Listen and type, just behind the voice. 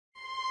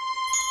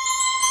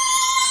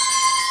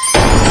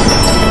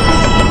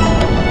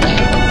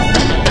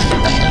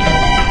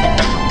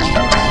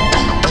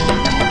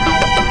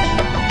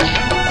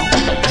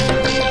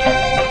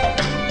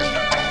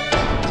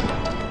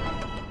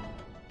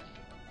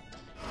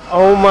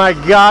Oh my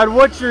God,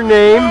 what's your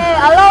name? Hey,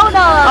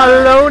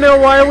 Alona.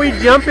 Alona, why are we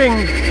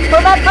jumping?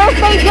 For my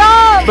birthday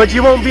jump. But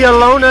you won't be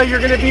Alona,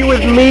 you're gonna be with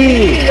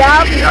me.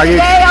 Yep,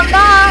 today I'm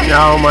not.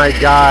 Oh my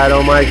God,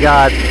 oh my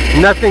God.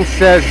 Nothing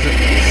says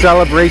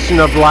celebration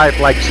of life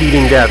like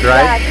cheating death,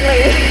 right?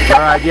 Exactly.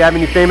 All right, do you have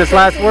any famous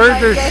last words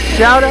or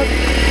shout out?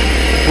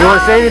 You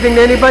want to say anything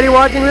to anybody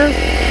watching this?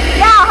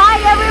 Yeah, hi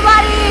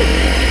everybody.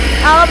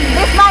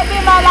 This might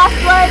be my last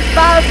words,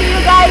 but I'll see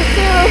you guys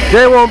soon.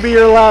 They won't be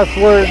your last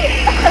words.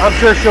 I'm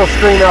sure she'll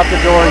scream out the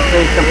door and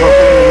say some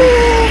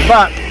profanity.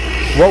 But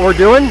what we're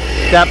doing,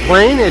 that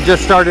plane, it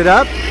just started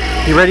up.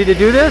 You ready to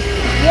do this?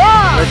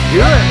 Yeah. Let's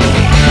do it.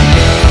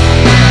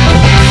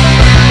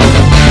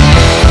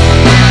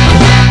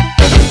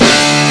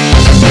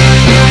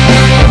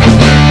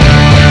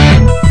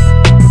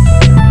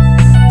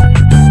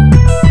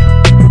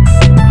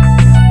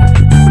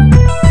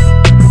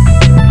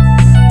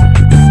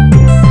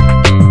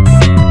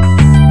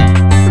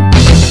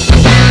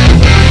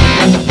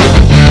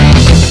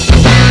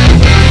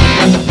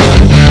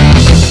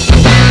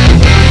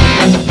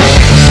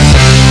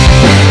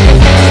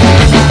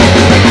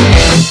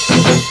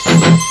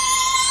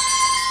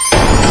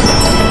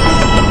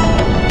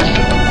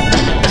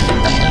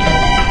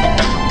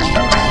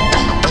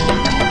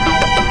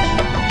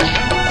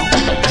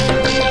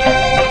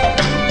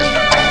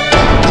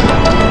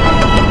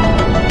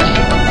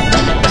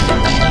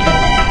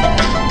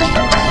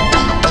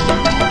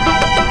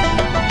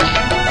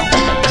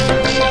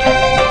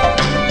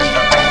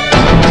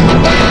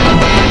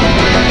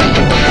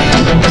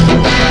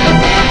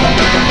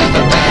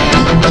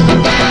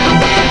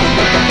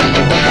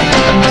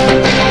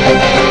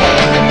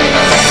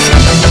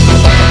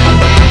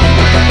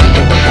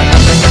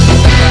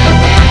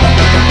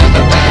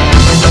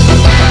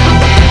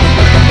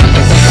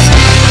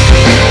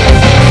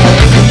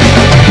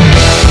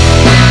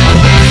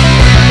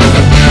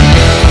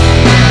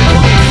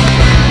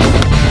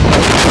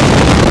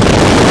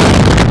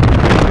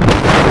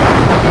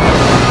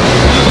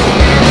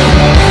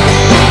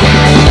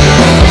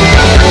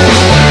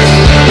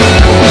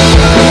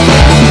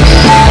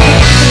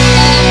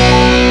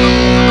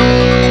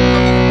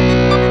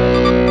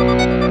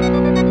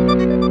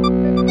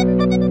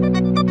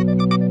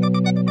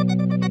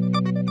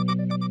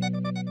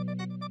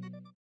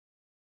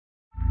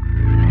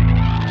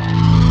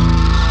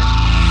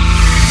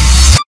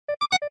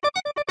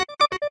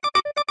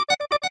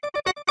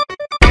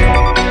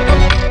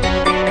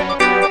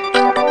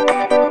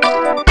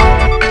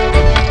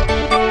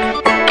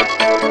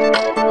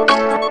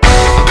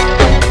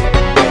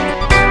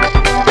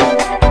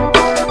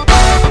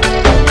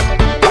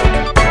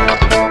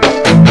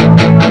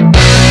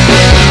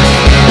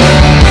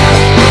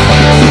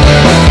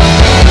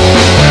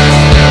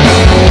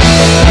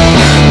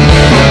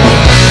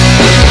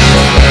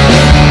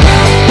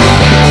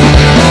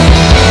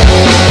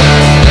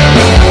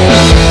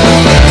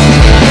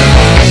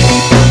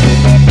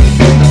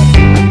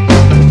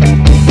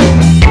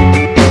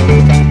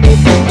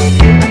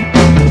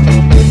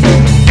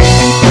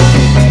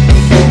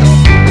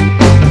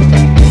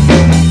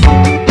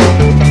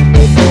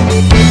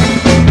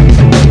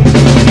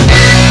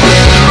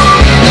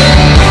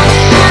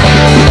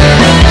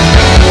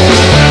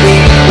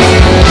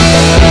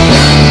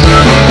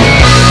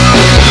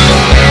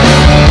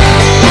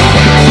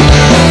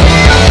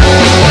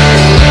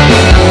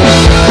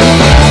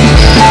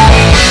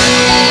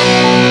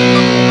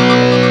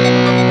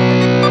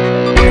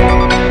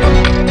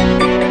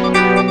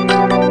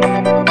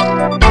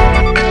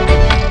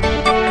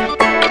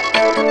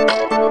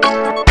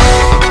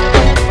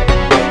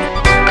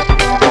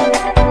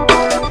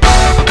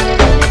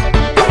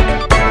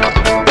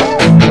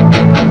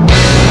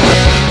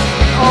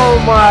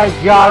 My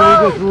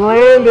God, we just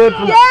landed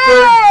from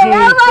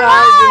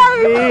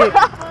 13,000 feet.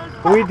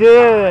 We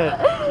did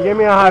it. Give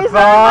me a high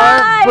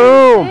five.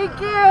 Boom. Thank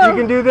you. You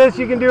can do this,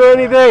 you can do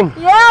anything.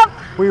 Yep.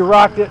 We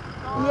rocked it.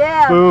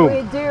 Yeah, boom.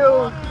 We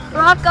do.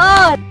 Rock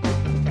on.